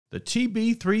the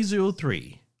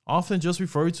TB303, often just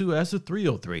referred to as the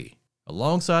 303,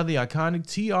 alongside the iconic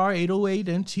TR-808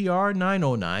 and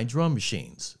TR-909 drum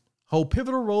machines, hold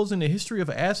pivotal roles in the history of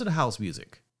acid house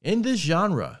music. In this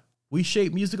genre, we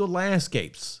shape musical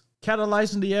landscapes,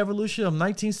 catalyzing the evolution of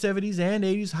 1970s and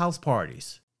 80s house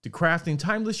parties, to crafting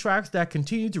timeless tracks that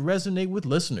continue to resonate with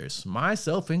listeners,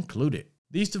 myself included.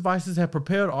 These devices have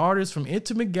propelled artists from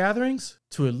intimate gatherings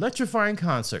to electrifying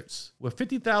concerts, with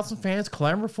 50,000 fans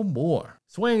clamor for more,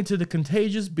 swaying to the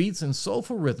contagious beats and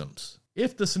soulful rhythms.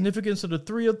 If the significance of the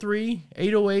 303,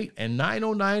 808, and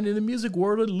 909 in the music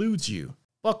world eludes you,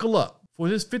 buckle up, for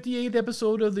this 58th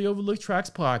episode of the Overlooked Tracks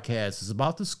podcast is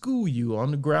about to school you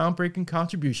on the groundbreaking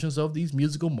contributions of these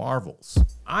musical marvels.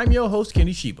 I'm your host,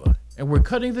 Kenny Sheba, and we're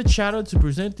cutting the chatter to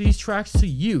present these tracks to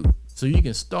you so you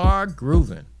can start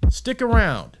grooving. Stick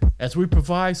around as we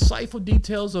provide insightful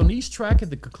details on each track at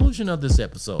the conclusion of this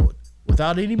episode.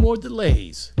 Without any more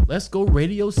delays, let's go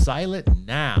radio silent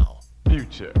now.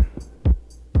 Future.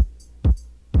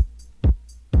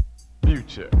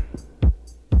 Future.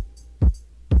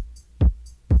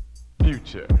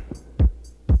 Future.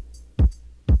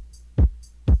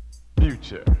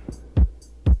 Future.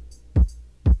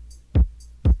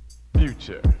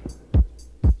 Future.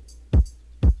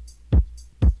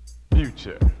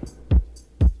 Future.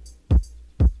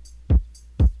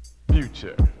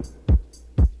 Future.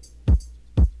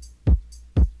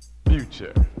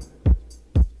 Future. Future.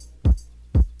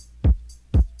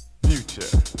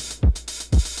 Future. Future.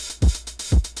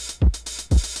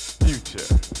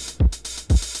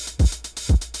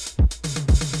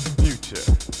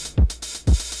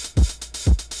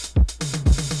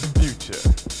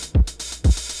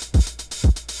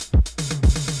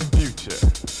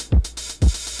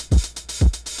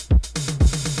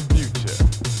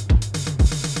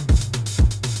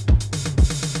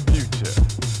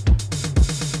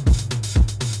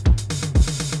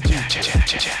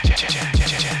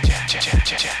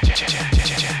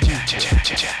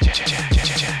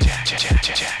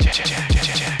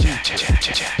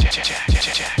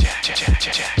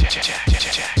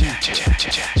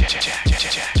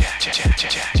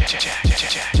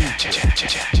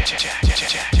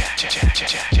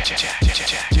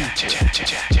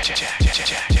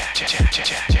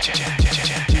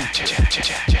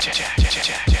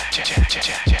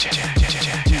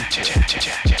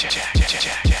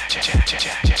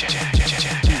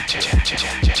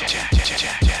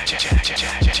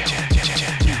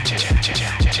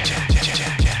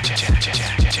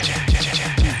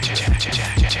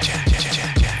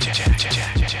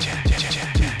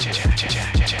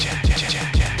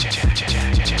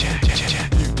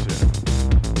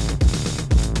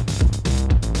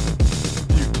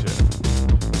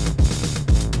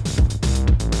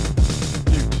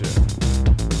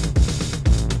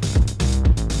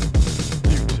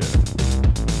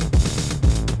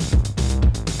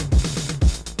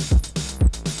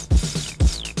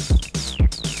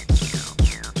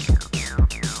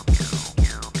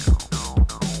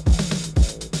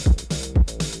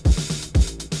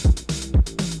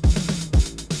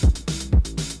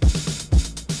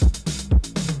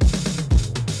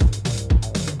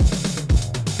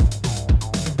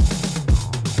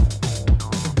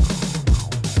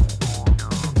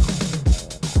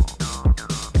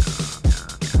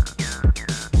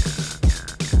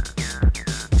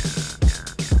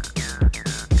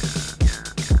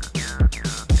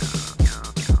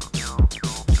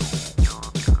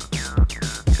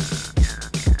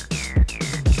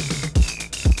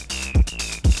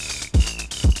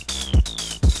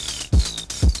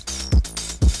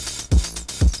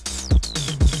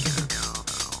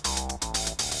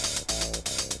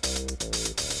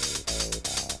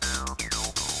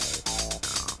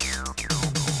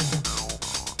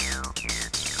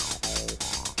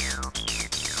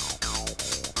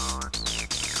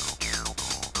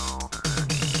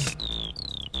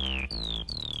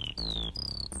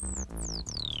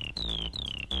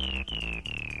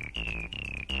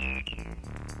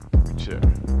 Future. Future.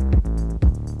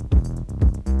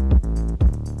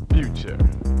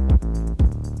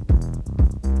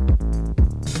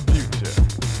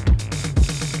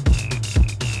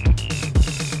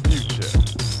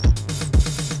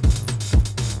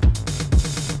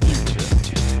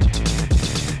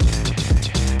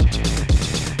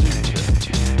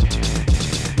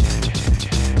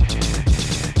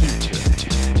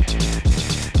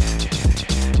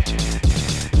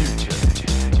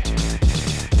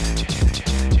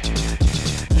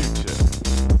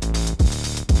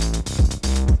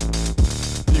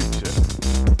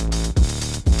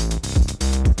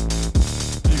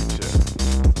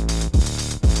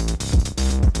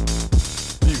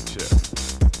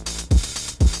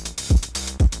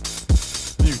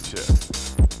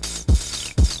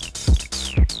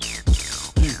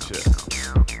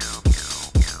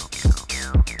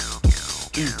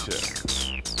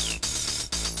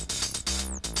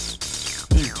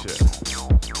 future,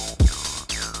 future,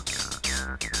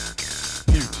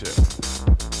 future, future.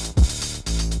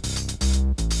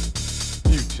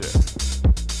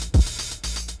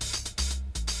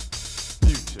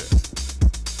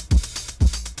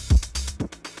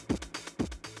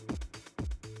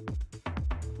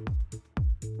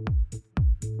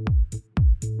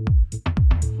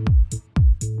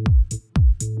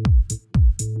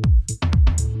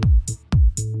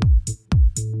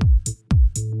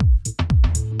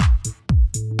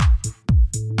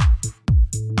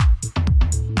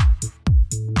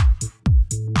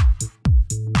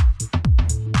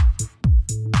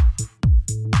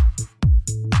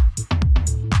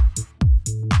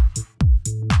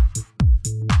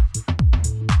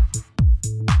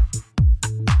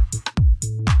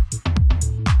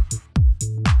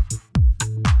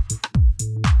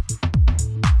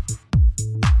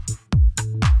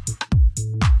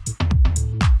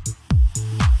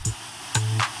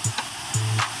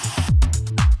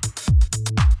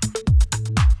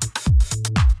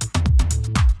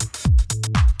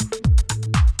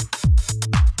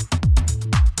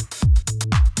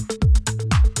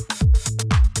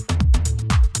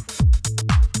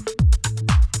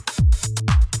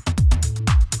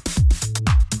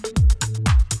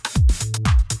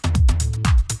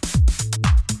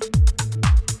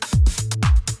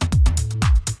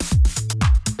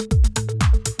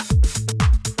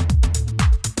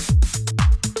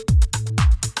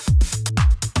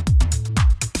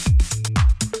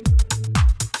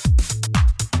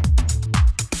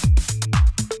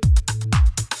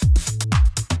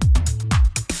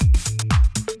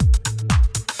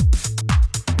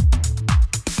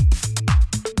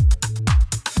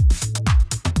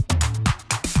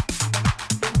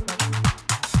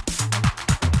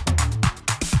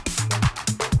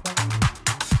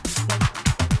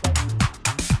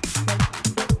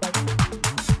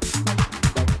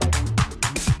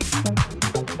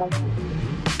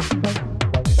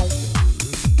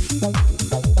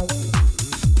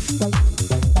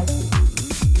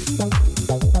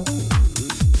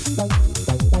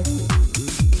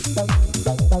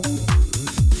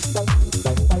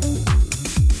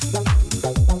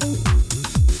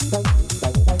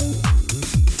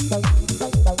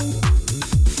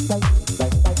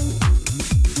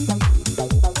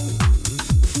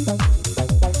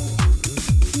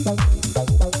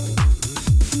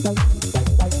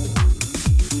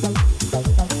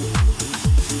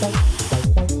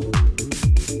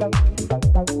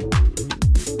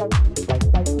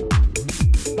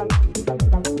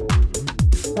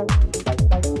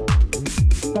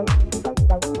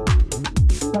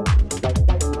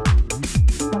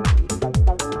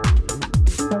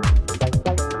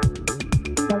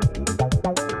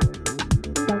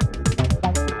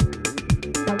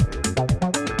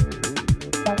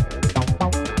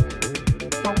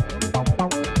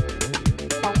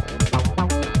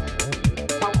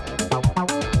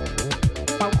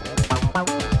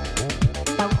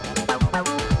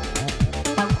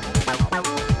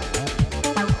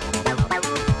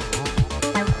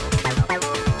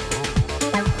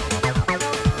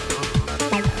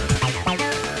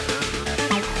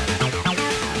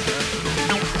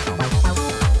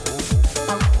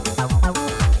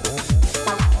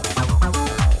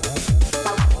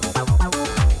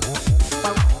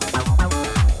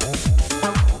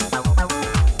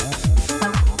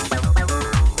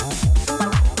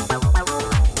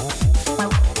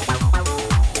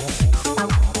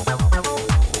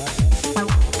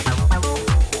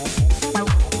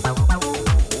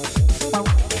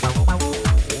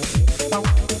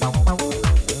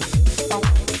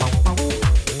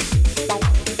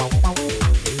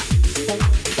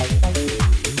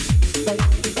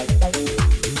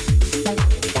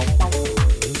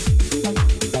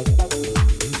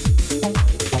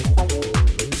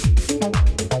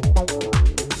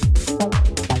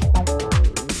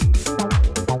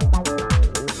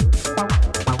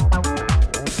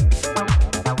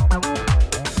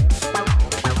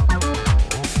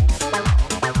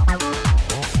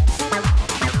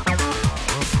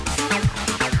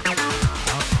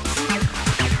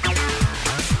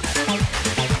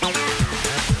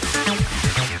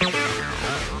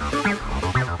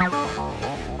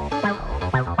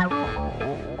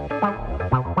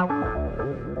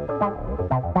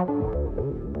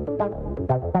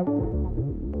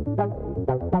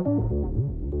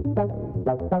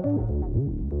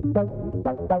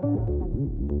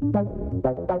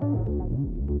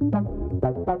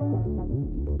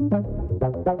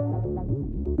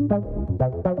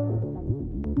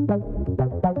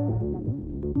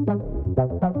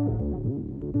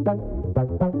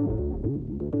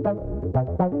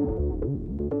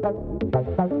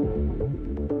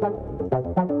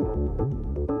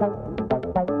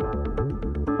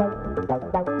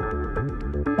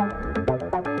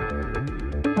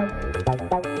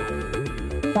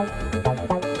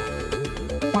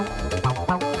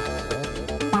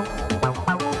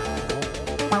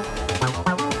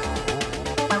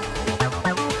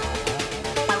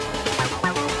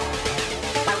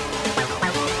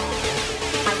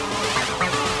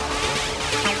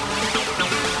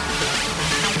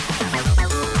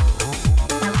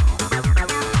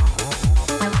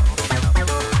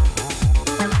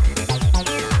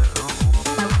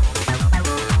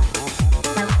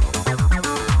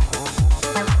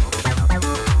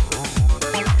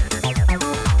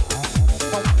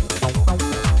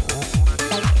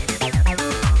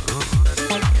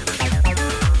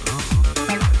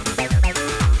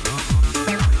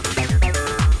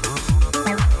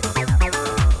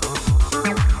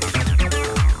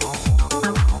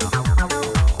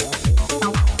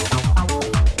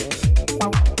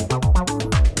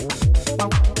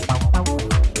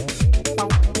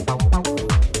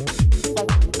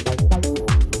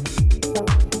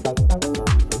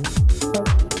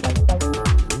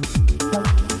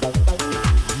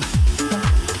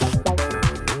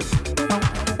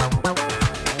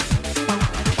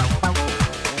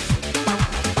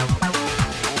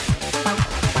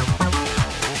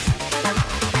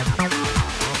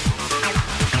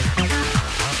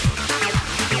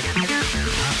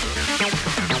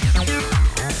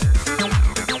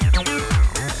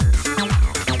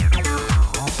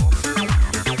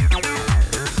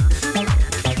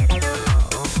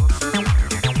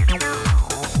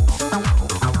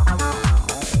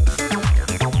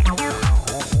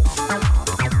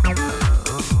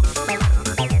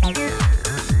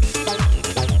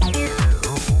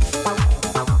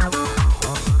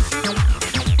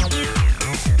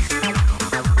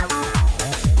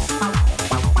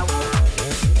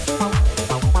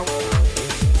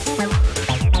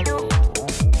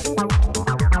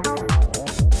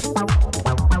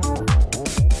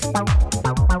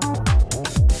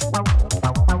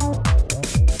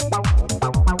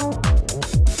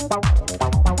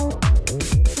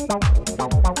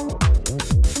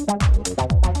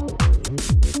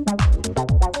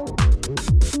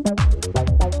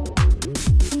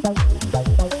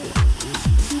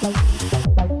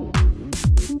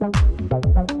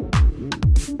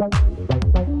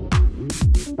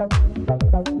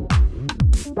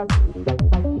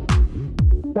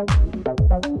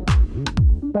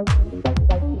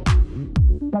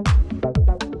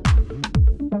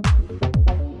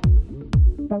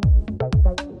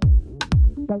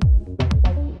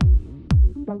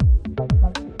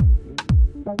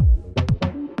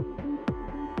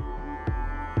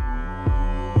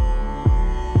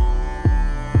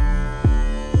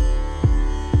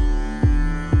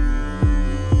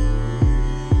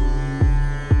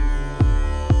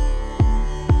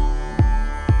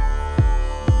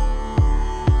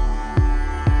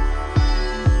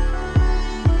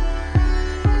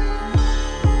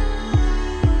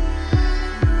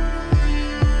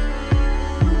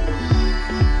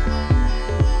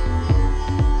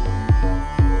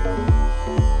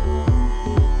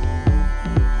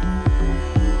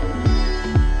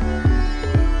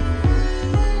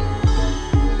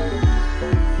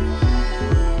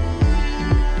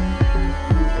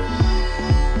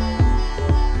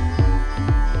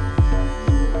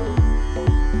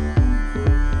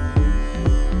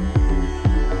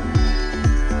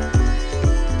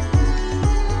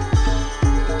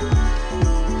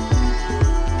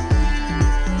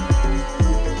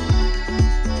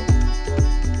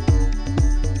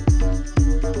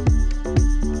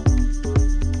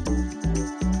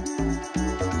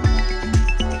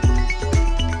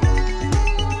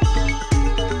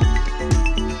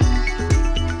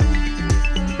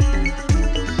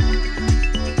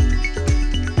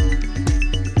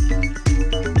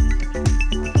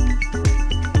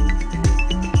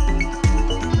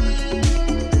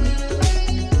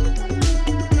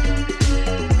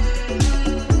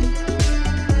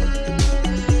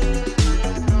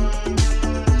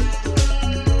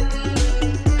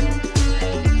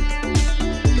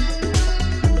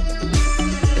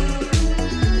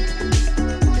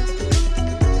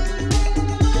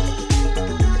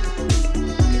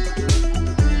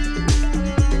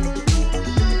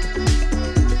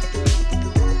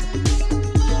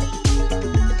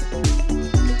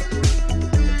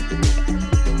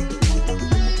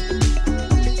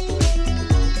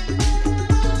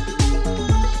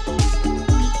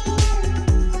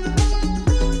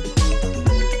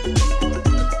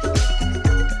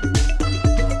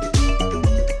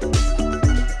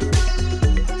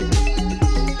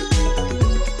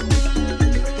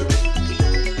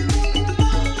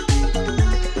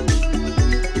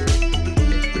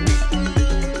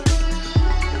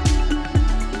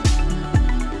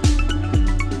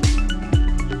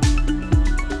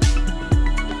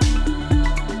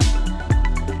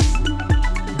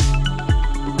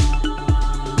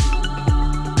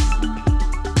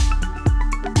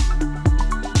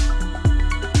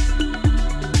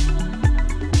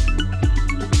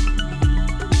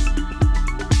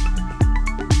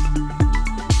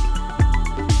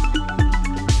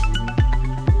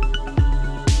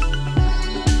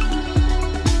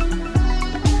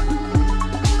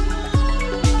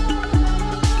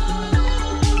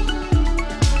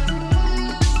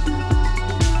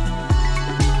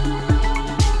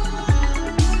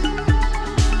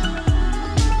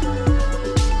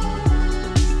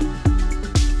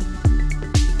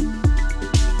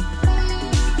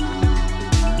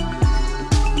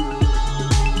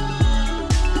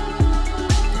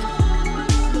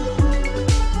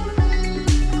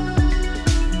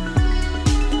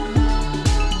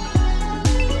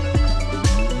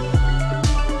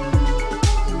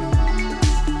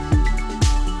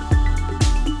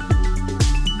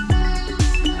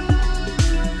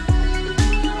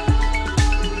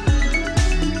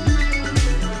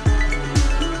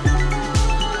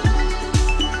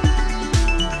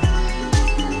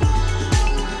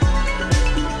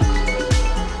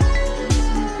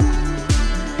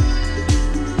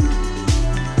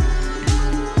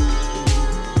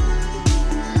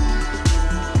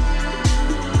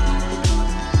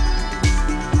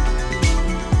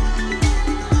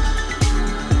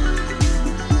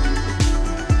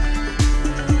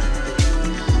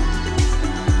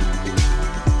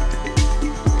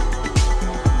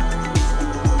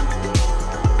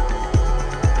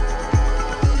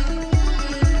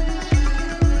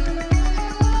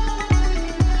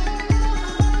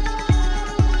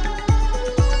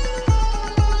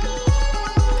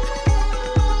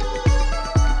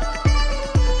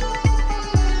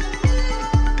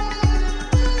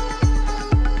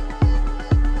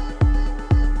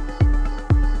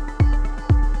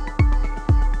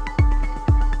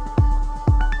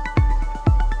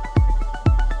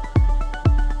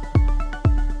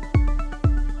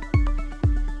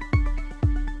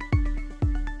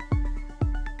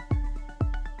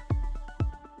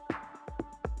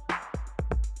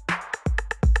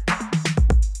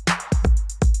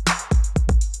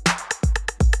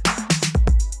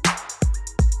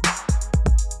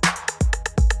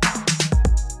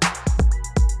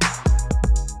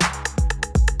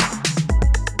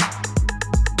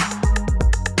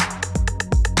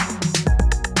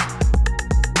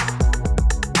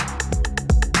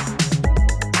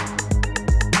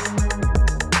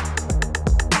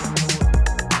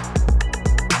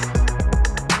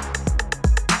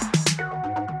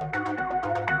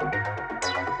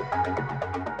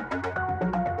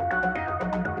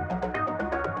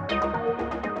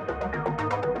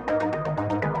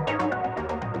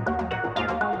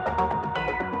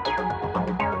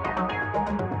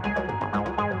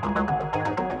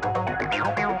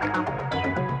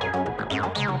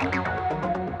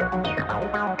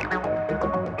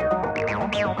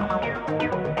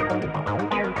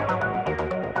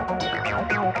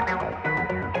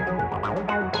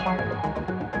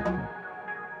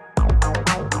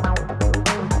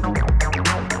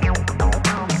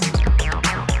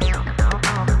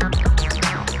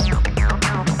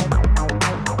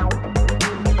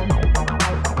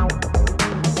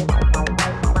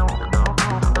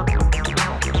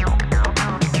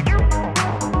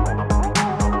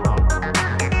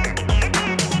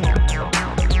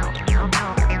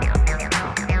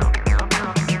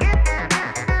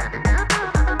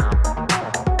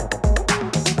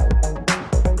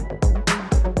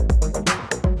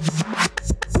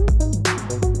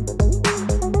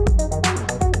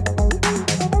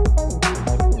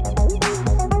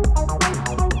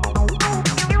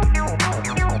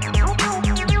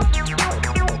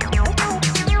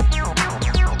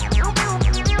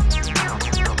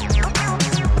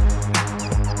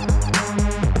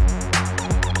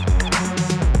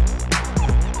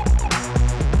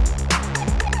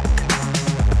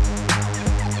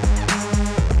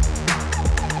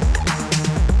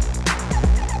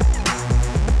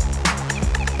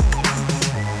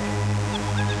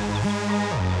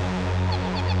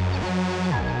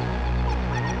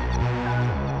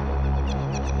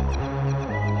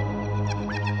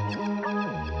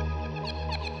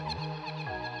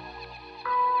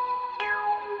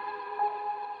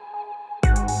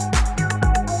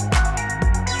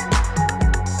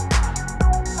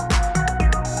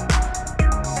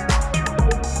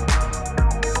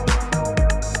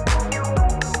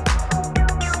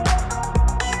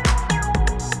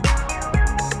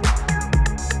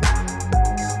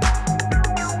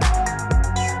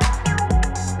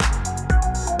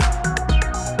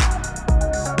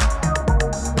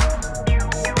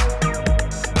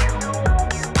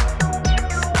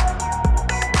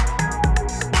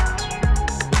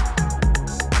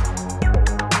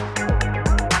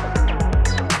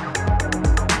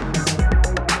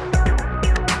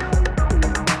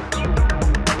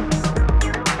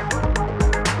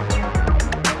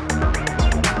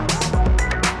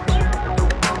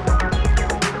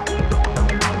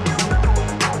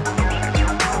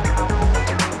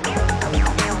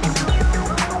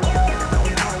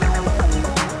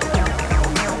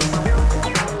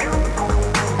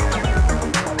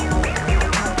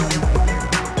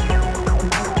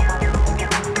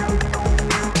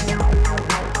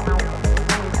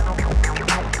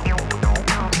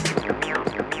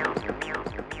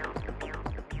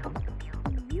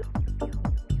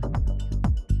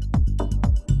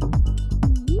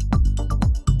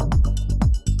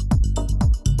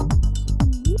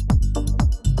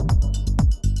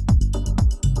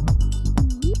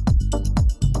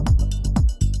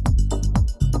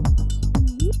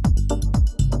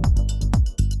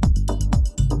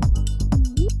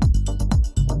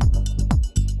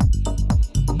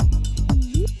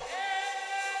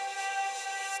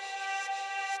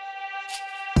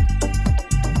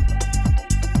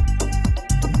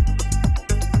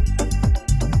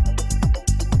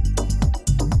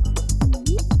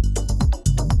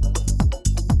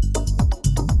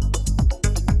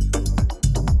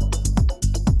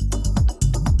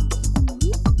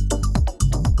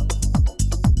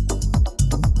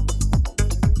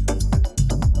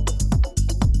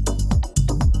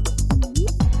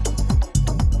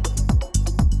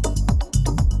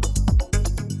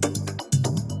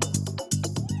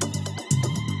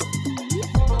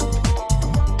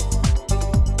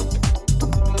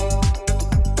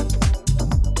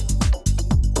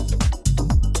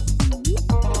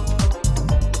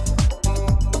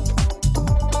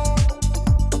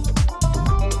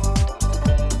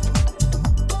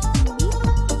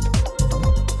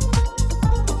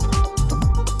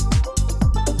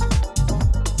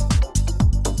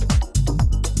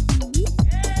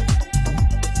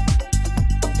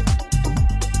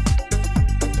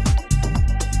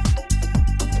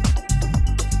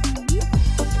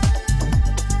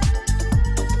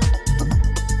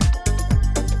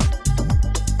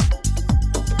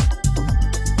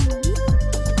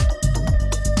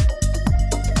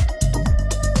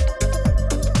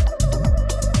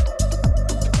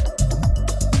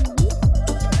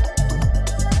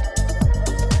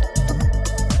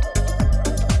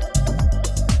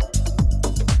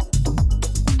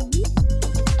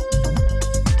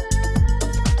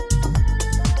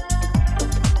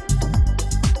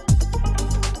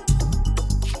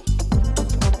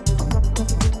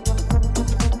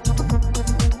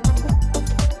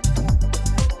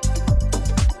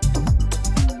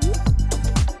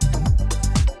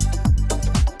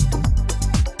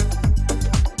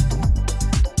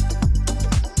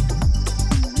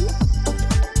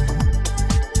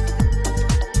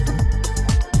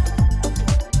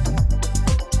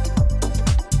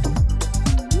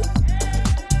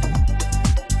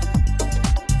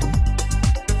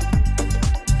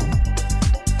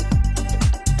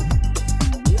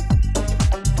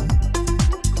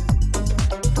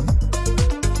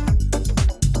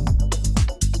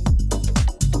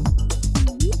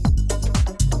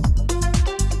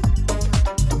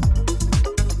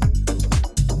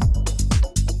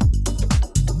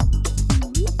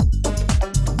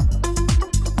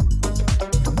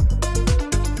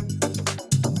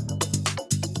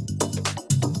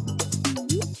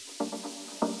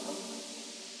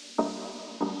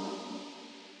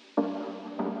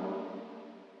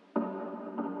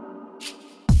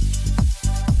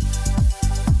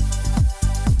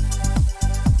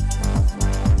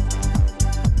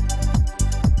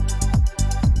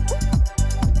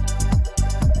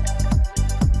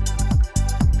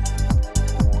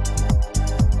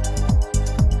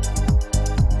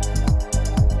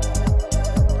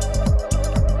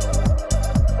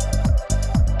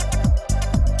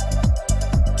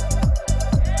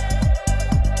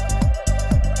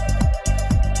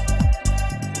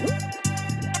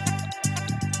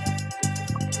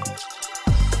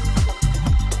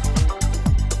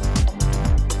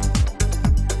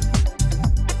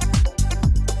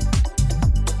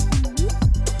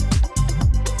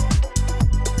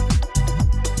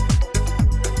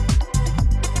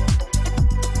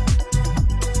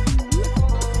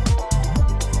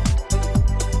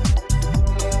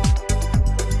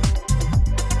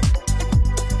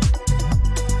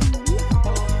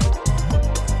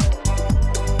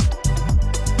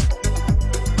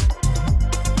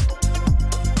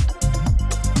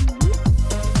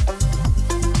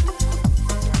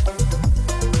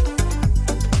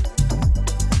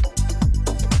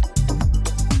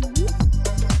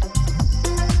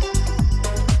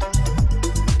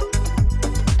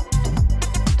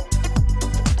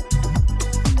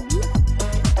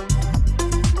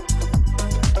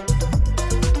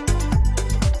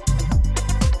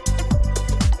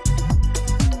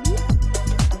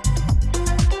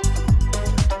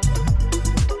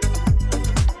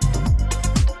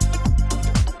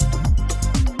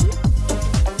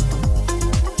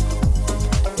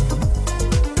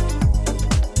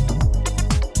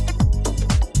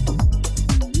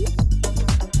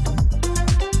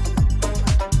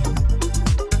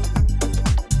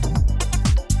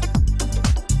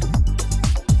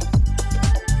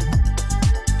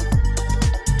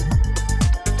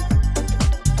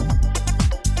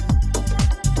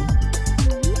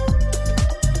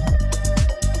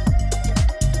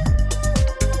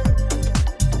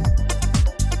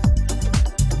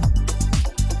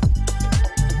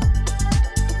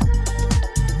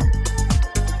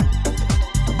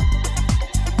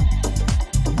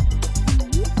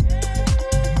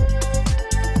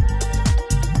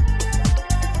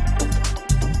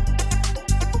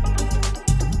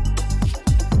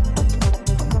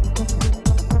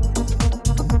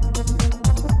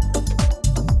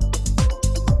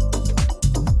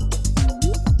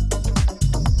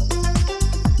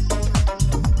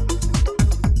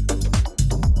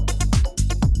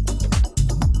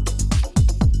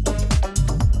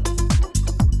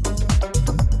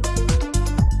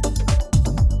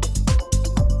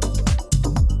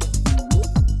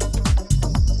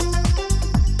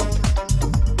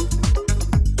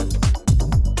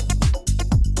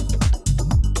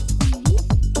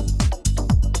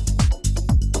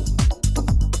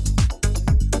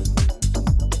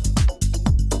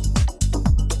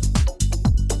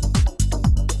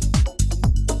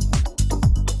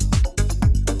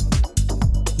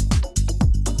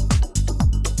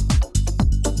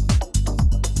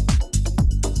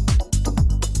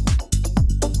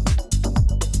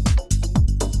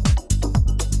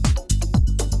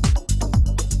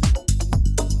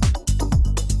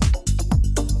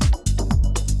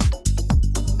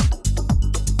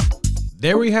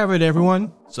 There we have it,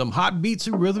 everyone. Some hot beats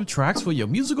and rhythm tracks for your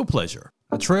musical pleasure.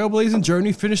 A trailblazing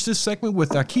journey finished this segment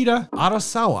with Akira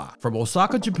Arasawa from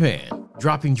Osaka, Japan,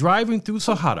 dropping Driving Through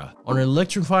Sahara on an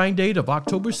electrifying date of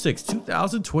October 6,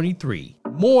 2023.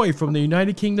 Moi from the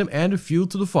United Kingdom added fuel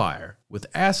to the fire with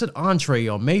Acid Entree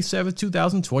on May 7,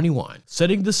 2021,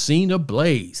 setting the scene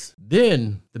ablaze.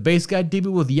 Then, the bass got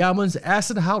deeper with Yaman's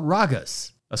Acid House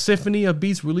Ragas, a symphony of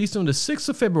beats released on the 6th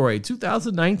of February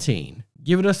 2019,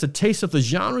 giving us a taste of the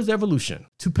genre's evolution.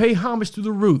 To pay homage to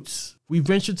the roots, we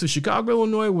ventured to Chicago,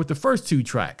 Illinois with the first two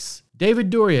tracks.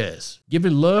 David Doriez,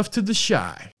 giving love to the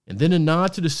shy, and then a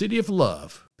nod to the city of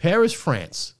love, Paris,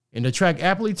 France, in the track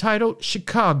aptly titled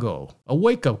Chicago, a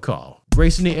wake-up call,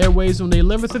 gracing the airwaves on the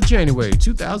 11th of January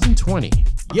 2020.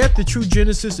 Yet the true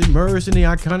genesis emerged in the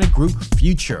iconic group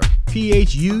Future,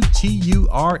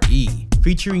 P-H-U-T-U-R-E,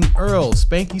 featuring Earl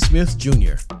Spanky Smith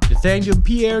Jr., Nathaniel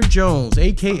Pierre Jones,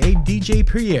 aka DJ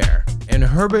Pierre, and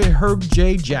Herbert Herb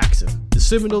J. Jackson. The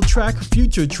seminal track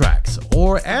Future Tracks,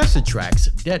 or Acid Tracks,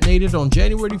 detonated on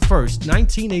January 1st,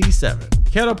 1987,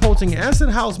 catapulting acid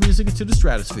house music into the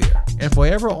stratosphere, and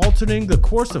forever altering the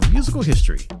course of musical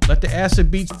history. Let the acid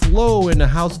beats flow in the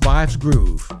house vibes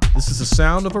groove. This is the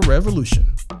sound of a revolution.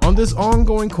 On this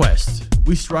ongoing quest,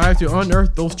 we strive to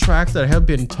unearth those tracks that have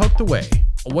been tucked away,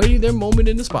 awaiting their moment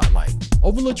in the spotlight.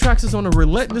 Overlook Tracks is on a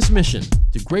relentless mission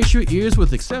to grace your ears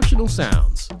with exceptional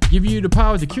sounds, give you the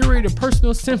power to curate a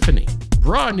personal symphony,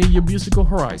 broadening your musical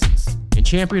horizons, and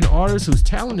champion artists whose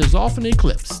talent is often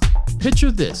eclipsed.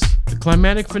 Picture this, the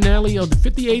climatic finale of the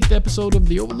 58th episode of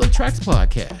the Overlook Tracks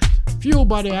podcast, fueled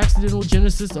by the accidental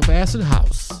genesis of Acid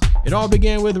House. It all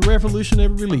began with a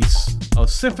revolutionary release of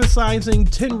synthesizing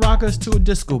 10 rockers to a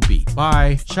disco beat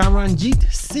by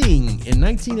Charanjit Singh in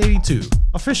 1982,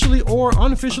 officially or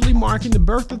unofficially marking the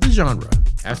birth of the genre.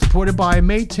 As reported by a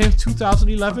May 10,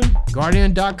 2011,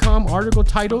 Guardian.com article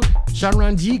titled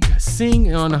Charanjit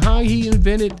Singh on how he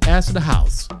invented acid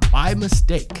house by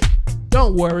mistake.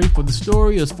 Don't worry, for the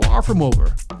story is far from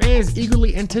over. Fans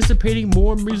eagerly anticipating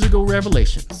more musical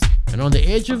revelations and on the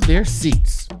edge of their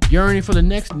seats, yearning for the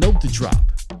next note to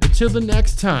drop. Until the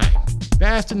next time,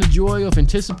 bask in the joy of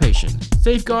anticipation,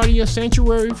 safeguarding your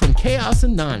sanctuary from chaos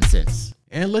and nonsense.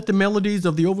 And let the melodies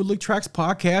of the Overlook Tracks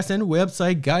podcast and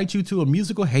website guide you to a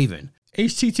musical haven.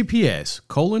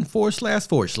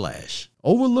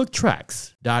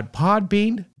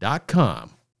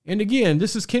 https://overlooktracks.podbean.com. And again,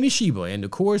 this is Kenny Sheba, and the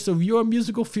course of your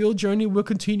musical field journey will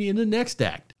continue in the next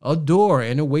act. Adore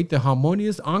and await the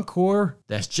harmonious encore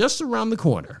that's just around the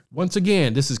corner. Once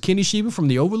again, this is Kenny Sheba from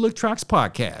the Overlook Tracks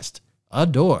podcast.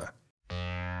 Adore.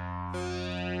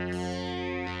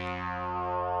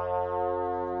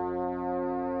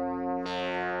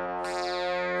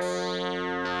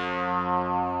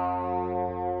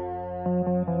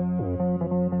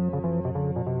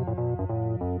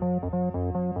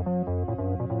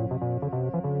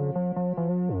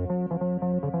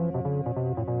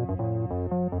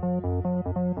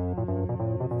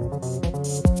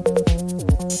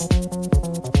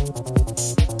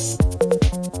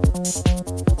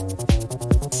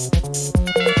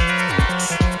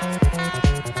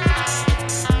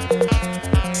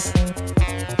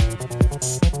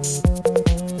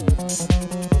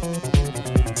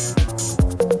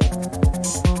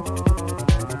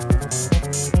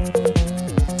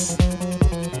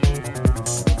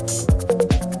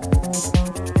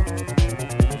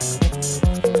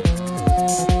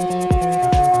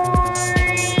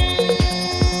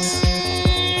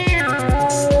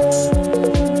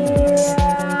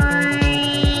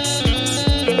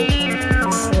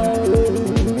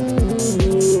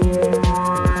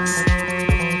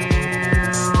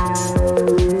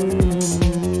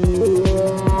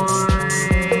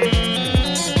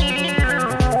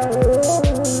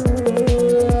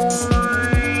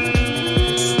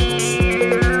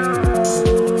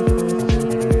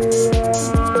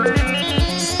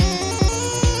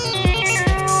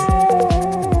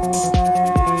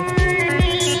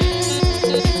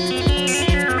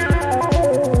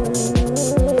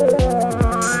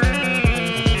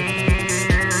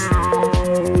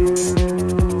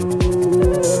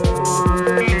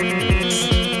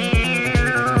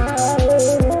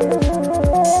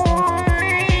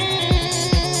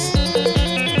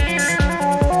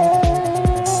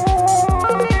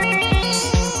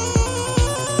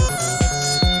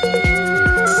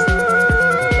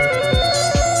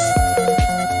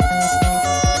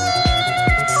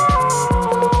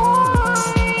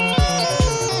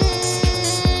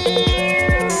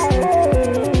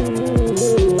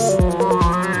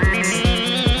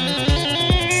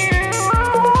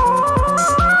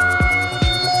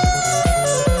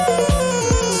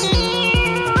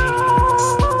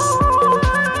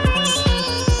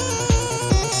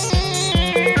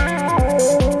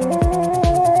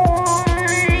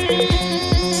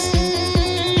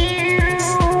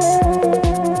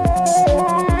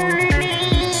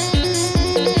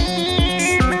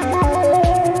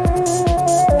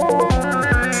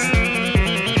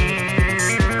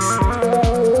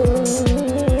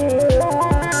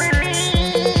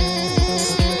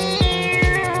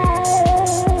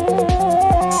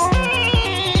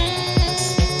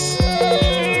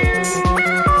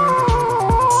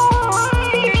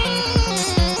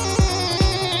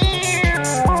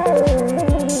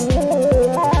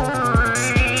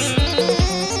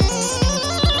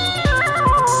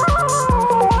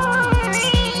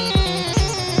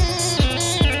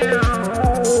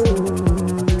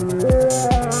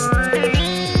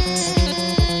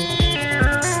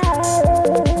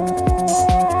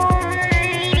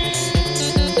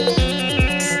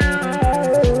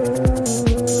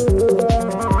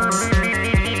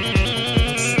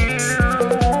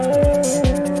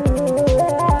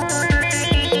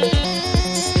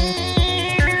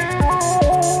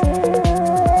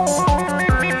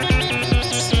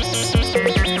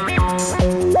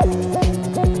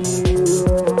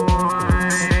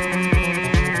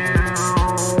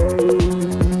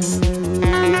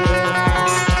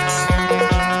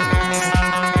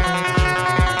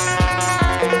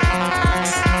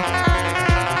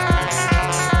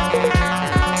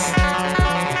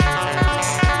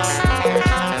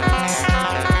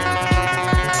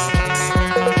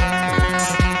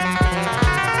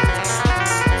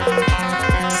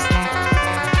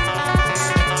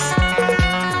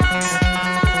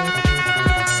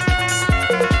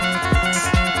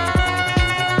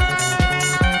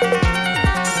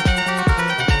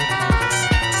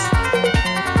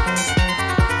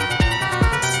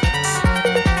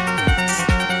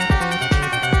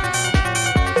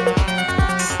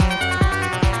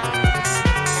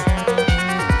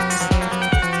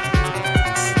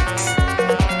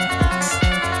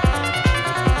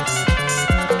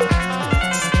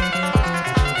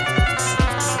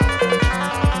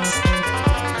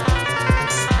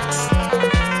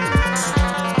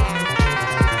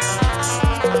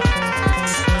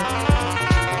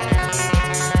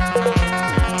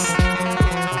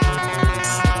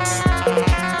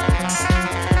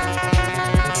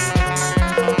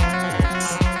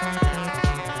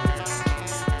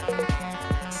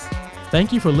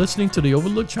 Thank you for listening to the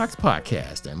Overlooked Tracks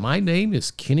podcast, and my name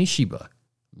is Kenny Sheba.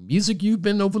 Music you've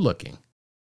been overlooking.